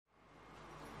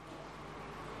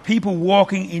people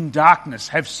walking in darkness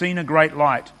have seen a great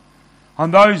light.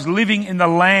 On those living in the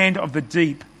land of the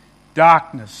deep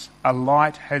darkness, a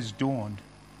light has dawned.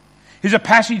 Here's a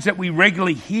passage that we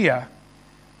regularly hear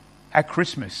at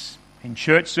Christmas, in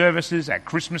church services, at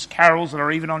Christmas carols that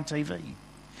are even on TV.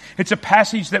 It's a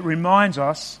passage that reminds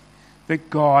us that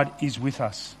God is with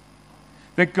us,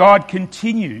 that God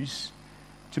continues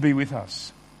to be with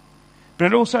us. But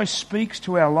it also speaks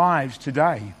to our lives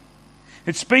today.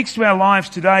 It speaks to our lives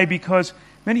today because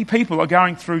many people are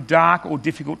going through dark or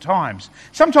difficult times.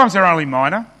 Sometimes they're only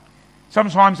minor.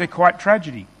 Sometimes they're quite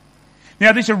tragedy.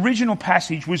 Now, this original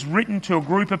passage was written to a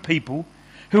group of people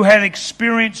who had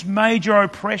experienced major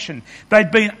oppression. They'd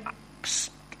been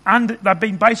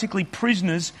basically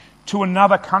prisoners to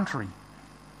another country.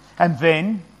 And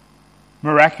then,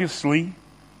 miraculously,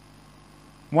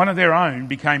 one of their own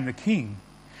became the king.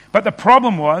 But the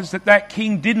problem was that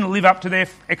king didn't live up to their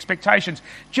expectations,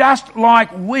 just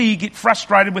like we get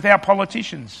frustrated with our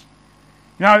politicians.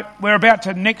 You know, we're about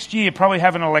to next year probably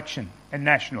have an election, and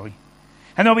nationally.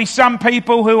 And there'll be some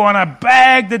people who want to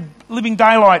bag the living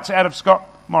daylights out of Scott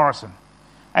Morrison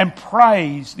and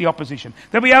praise the opposition.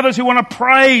 There'll be others who want to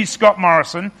praise Scott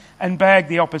Morrison and bag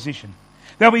the opposition.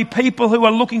 There'll be people who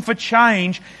are looking for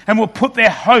change and will put their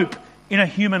hope in a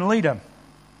human leader.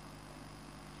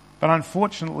 But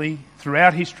unfortunately,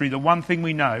 throughout history, the one thing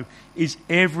we know is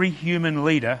every human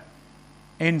leader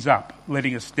ends up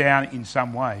letting us down in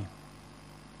some way.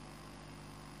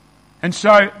 And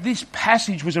so this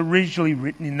passage was originally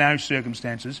written in those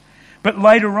circumstances, but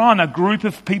later on a group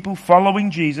of people following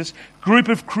Jesus, group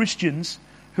of Christians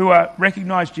who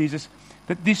recognised Jesus,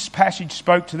 that this passage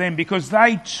spoke to them because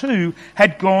they too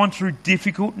had gone through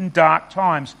difficult and dark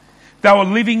times. They were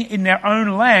living in their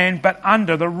own land but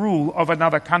under the rule of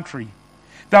another country.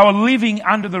 They were living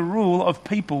under the rule of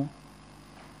people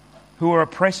who were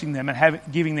oppressing them and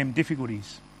giving them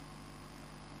difficulties.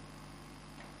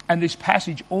 And this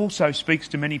passage also speaks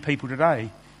to many people today.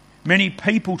 Many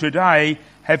people today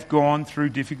have gone through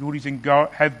difficulties and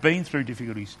have been through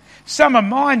difficulties. Some are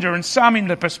minor and some in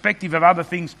the perspective of other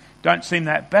things don't seem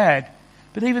that bad.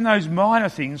 But even those minor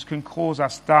things can cause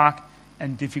us dark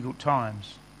and difficult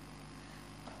times.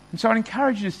 And so I'd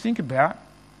encourage you to think about,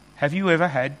 have you ever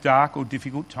had dark or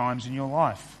difficult times in your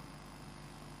life?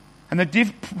 And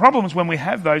the problems when we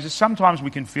have those is sometimes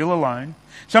we can feel alone.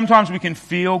 Sometimes we can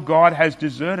feel God has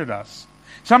deserted us.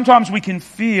 Sometimes we can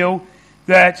feel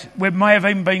that we may have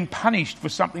even been punished for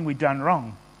something we've done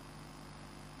wrong.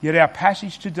 Yet our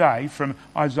passage today from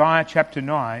Isaiah chapter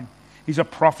 9 is a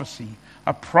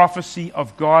prophecy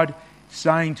of God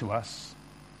saying to us,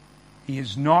 He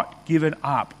has not given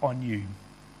up on you.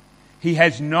 He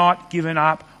has not given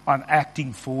up on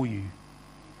acting for you.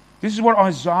 This is what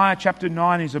Isaiah chapter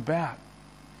 9 is about.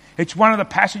 It's one of the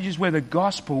passages where the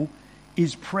gospel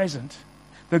is present.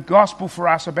 The gospel for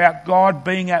us about God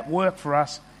being at work for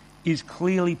us is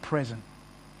clearly present.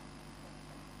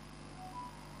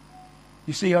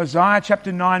 You see, Isaiah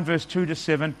chapter 9 verse 2 to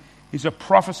 7 is a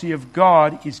prophecy of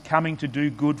God is coming to do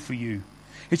good for you.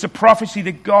 It's a prophecy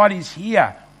that God is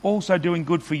here also doing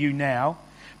good for you now,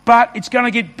 but it's going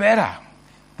to get better.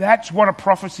 That's what a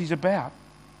prophecy is about.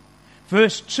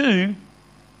 Verse 2,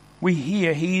 we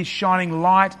hear He is shining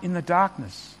light in the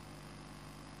darkness.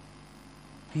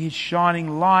 He is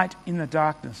shining light in the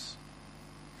darkness.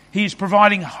 He is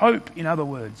providing hope, in other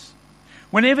words.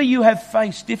 Whenever you have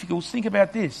faced difficulties, think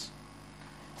about this.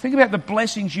 Think about the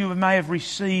blessings you may have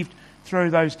received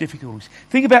through those difficulties.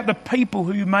 Think about the people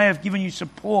who may have given you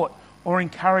support or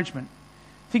encouragement.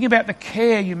 Think about the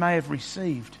care you may have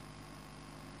received.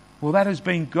 Well, that has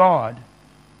been God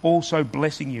also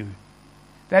blessing you.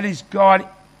 That is God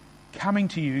coming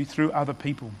to you through other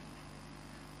people.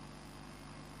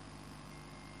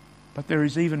 But there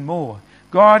is even more.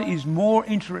 God is more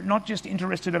not just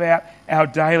interested about our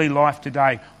daily life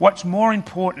today. What's more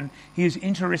important, He is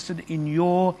interested in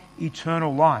your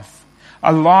eternal life.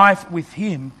 A life with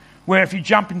Him where if you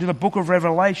jump into the book of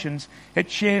Revelations,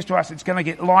 it shares to us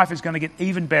life is going to get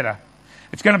even better.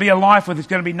 It's going to be a life where there's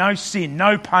going to be no sin,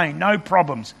 no pain, no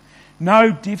problems,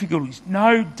 no difficulties,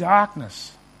 no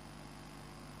darkness.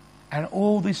 And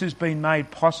all this has been made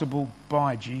possible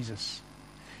by Jesus.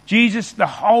 Jesus, the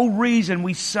whole reason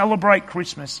we celebrate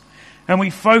Christmas and we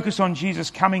focus on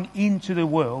Jesus coming into the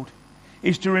world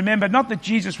is to remember not that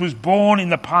Jesus was born in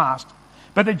the past,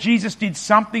 but that Jesus did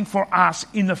something for us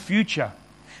in the future.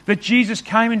 That Jesus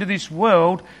came into this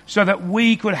world so that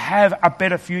we could have a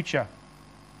better future.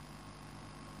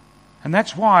 And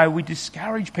that's why we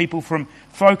discourage people from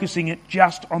focusing it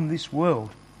just on this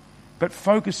world, but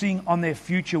focusing on their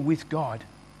future with God.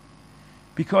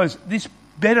 Because this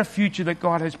better future that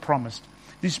God has promised,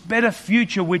 this better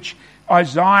future which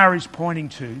Isaiah is pointing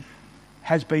to,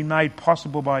 has been made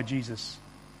possible by Jesus.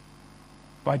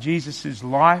 By Jesus'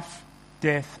 life,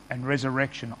 death and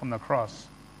resurrection on the cross.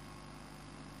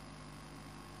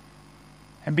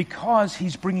 And because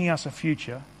he's bringing us a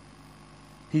future,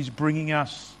 he's bringing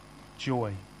us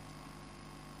joy.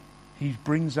 He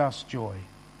brings us joy.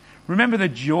 Remember the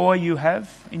joy you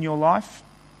have in your life?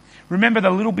 Remember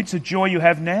the little bits of joy you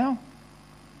have now?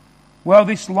 Well,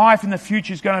 this life in the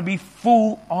future is going to be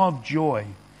full of joy.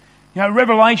 You know,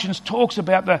 Revelations talks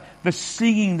about the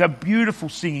singing, the beautiful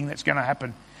singing that's going to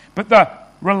happen. But the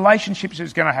relationships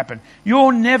that's going to happen.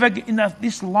 You're never,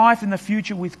 this life in the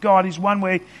future with God is one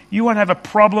where you won't have a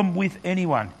problem with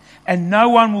anyone. And no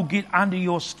one will get under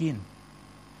your skin.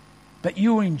 But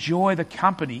you will enjoy the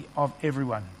company of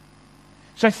everyone.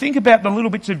 So think about the little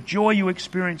bits of joy you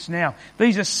experience now.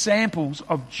 These are samples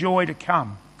of joy to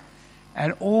come.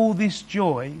 And all this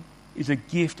joy is a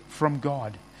gift from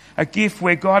God. A gift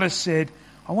where God has said,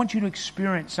 I want you to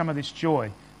experience some of this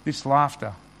joy, this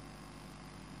laughter.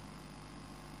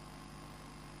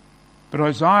 But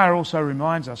Isaiah also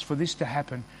reminds us, for this to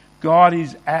happen, God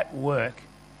is at work,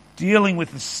 dealing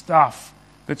with the stuff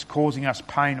that's causing us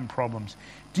pain and problems,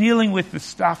 dealing with the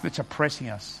stuff that's oppressing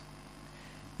us.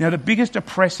 Now, the biggest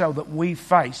oppressor that we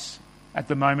face at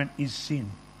the moment is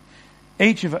sin.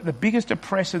 The biggest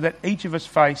oppressor that each of us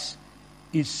face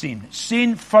is sin.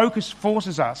 Sin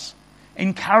forces us,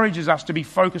 encourages us to be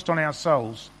focused on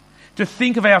ourselves, to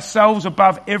think of ourselves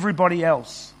above everybody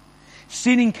else.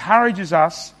 Sin encourages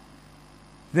us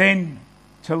then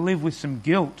to live with some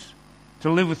guilt, to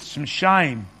live with some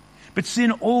shame. But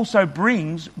sin also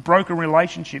brings broken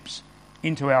relationships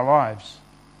into our lives.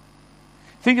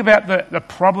 Think about the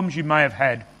problems you may have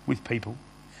had with people,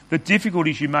 the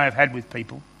difficulties you may have had with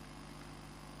people,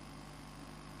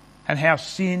 and how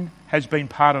sin has been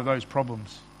part of those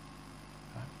problems.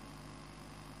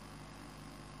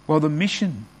 Well, the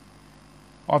mission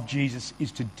of Jesus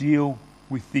is to deal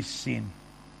with this sin.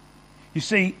 You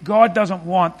see, God doesn't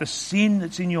want the sin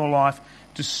that's in your life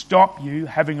to stop you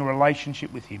having a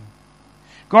relationship with Him.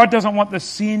 God doesn't want the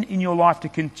sin in your life to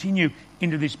continue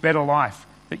into this better life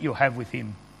that you'll have with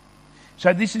Him.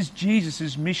 So this is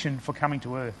Jesus' mission for coming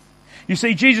to earth. You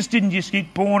see, Jesus didn't just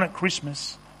get born at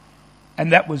Christmas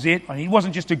and that was it. He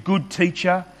wasn't just a good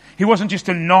teacher. He wasn't just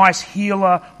a nice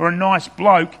healer or a nice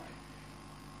bloke.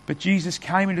 But Jesus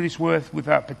came into this earth with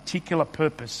a particular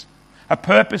purpose. A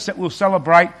purpose that we'll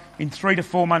celebrate in 3 to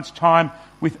 4 months' time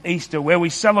with Easter, where we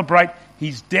celebrate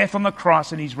His death on the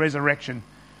cross and His resurrection,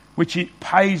 which it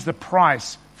pays the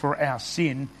price for our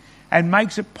sin and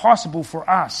makes it possible for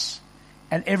us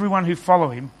and everyone who follow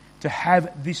Him to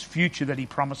have this future that He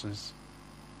promises.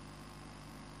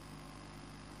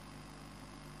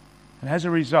 And as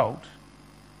a result,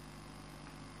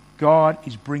 God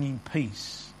is bringing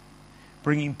peace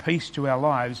to our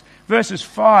lives. Verses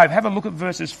 5, have a look at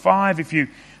verses 5 if you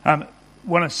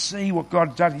want to see what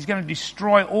God does. He's going to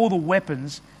destroy all the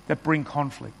weapons that bring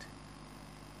conflict.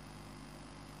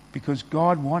 Because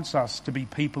God wants us to be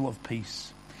people of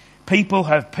peace. People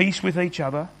who have peace with each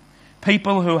other.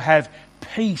 People who have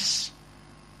peace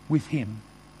with Him.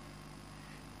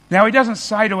 Now, He doesn't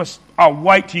say to us, oh,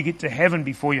 wait till you get to heaven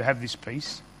before you have this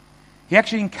peace. He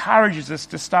actually encourages us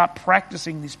to start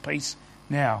practicing this peace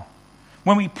now.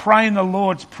 When we pray in the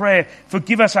Lord's Prayer,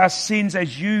 forgive us our sins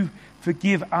as you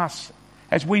forgive us,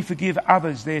 as we forgive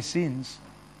others their sins.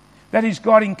 That is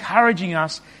God encouraging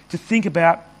us to think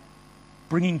about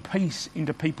bringing peace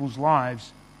into people's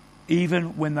lives,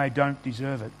 even when they don't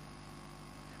deserve it.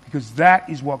 Because that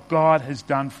is what God has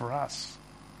done for us.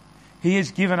 He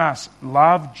has given us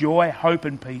love, joy, hope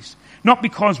and peace. Not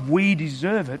because we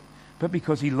deserve it, but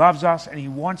because He loves us and He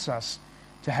wants us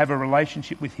to have a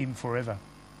relationship with Him forever.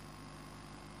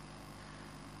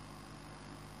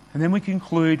 And then we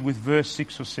conclude with verse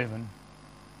 6 or 7,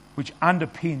 which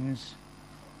underpins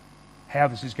how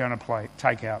this is going to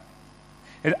take out.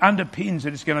 It underpins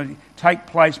that it's going to take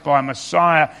place by a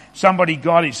Messiah, somebody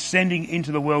God is sending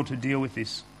into the world to deal with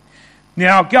this.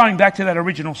 Now, going back to that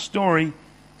original story,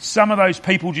 some of those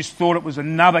people just thought it was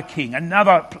another king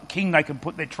they could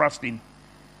put their trust in.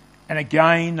 And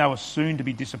again, they were soon to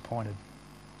be disappointed.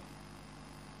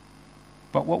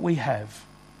 But what we have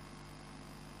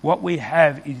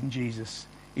in Jesus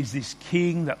is this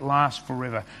King that lasts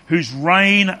forever, whose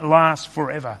reign lasts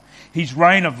forever. His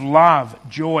reign of love,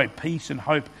 joy, peace and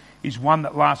hope is one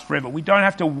that lasts forever. We don't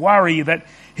have to worry that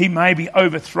He may be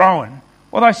overthrown,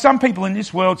 although some people in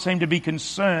this world seem to be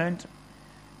concerned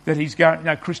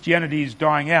that Christianity is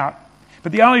dying out.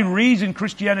 But the only reason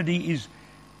Christianity is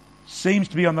seems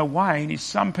to be on the wane is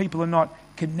some people are not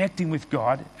connecting with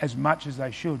God as much as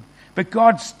they should. But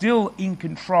God's still in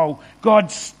control.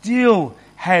 God still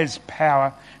has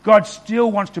power. God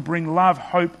still wants to bring love,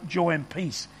 hope, joy and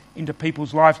peace into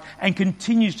people's lives and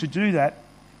continues to do that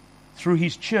through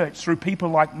his church, through people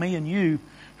like me and you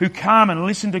who come and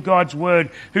listen to God's word,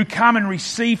 who come and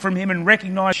receive from him and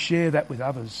recognise, share that with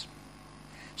others.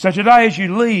 So today as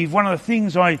you leave, one of the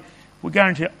things we're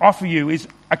going to offer you is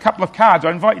a couple of cards.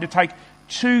 I invite you to take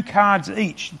 2 cards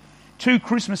each, 2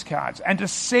 Christmas cards, and to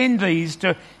send these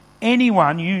to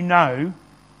anyone you know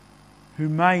who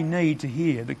may need to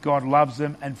hear that God loves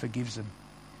them and forgives them.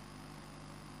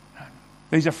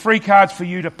 These are free cards for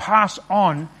you to pass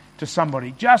on to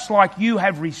somebody, just like you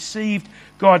have received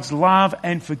God's love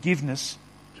and forgiveness.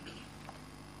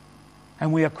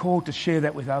 And we are called to share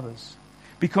that with others.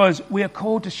 Because we are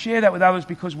called to share that with others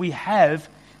because we have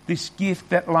this gift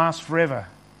that lasts forever.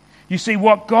 You see,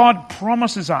 what God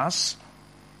promises us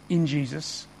in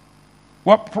Jesus,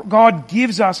 what God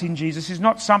gives us in Jesus is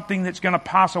not something that's going to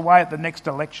pass away at the next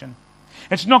election.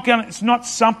 It's not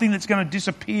something that's going to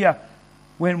disappear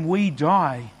when we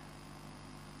die.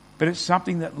 But it's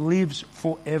something that lives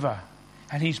forever.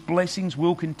 And his blessings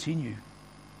will continue.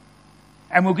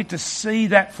 And we'll get to see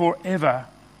that forever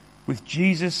with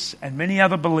Jesus and many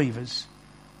other believers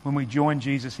when we join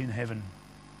Jesus in heaven.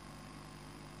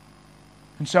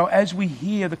 And so as we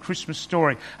hear the Christmas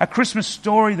story, a Christmas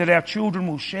story that our children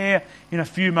will share in a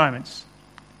few moments,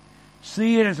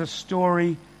 see it as a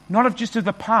story not of just of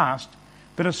the past,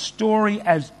 but a story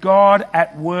as God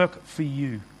at work for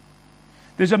you.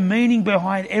 There's a meaning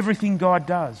behind everything God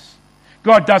does.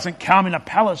 God doesn't come in a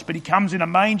palace, but he comes in a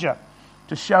manger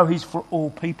to show he's for all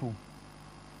people.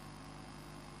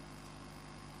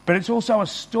 But it's also a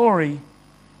story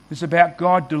that's about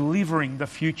God delivering the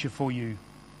future for you.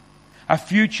 A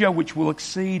future which will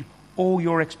exceed all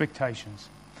your expectations.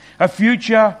 A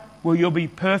future where you'll be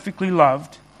perfectly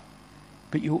loved,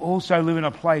 but you'll also live in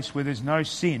a place where there's no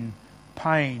sin,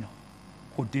 pain,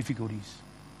 or difficulties.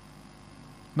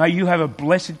 May you have a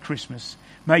blessed Christmas.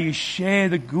 May you share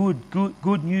the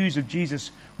good news of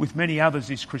Jesus with many others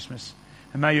this Christmas.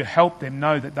 And may you help them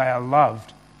know that they are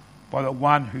loved by the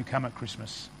one who come at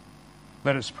Christmas.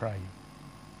 Let us pray.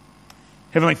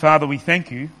 Heavenly Father, we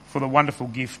thank you for the wonderful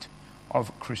gift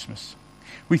of Christmas.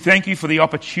 We thank you for the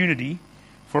opportunity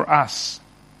for us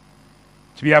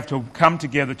to be able to come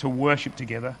together, to worship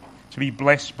together, to be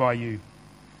blessed by you.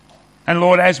 And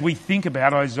Lord, as we think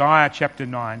about Isaiah chapter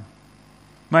 9,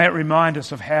 may it remind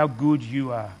us of how good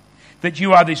you are. That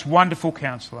you are this wonderful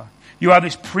counselor. You are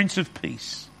this Prince of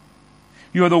Peace.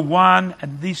 You are the one,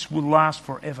 and this will last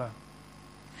forever.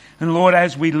 And Lord,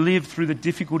 as we live through the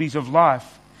difficulties of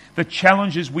life, the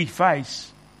challenges we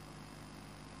face,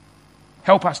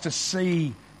 help us to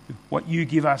see what you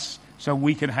give us so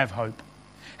we can have hope.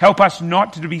 Help us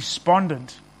not to be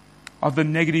despondent of the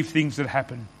negative things that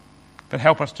happen, but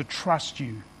help us to trust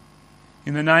you.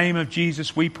 In the name of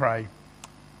Jesus we pray.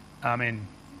 Amen.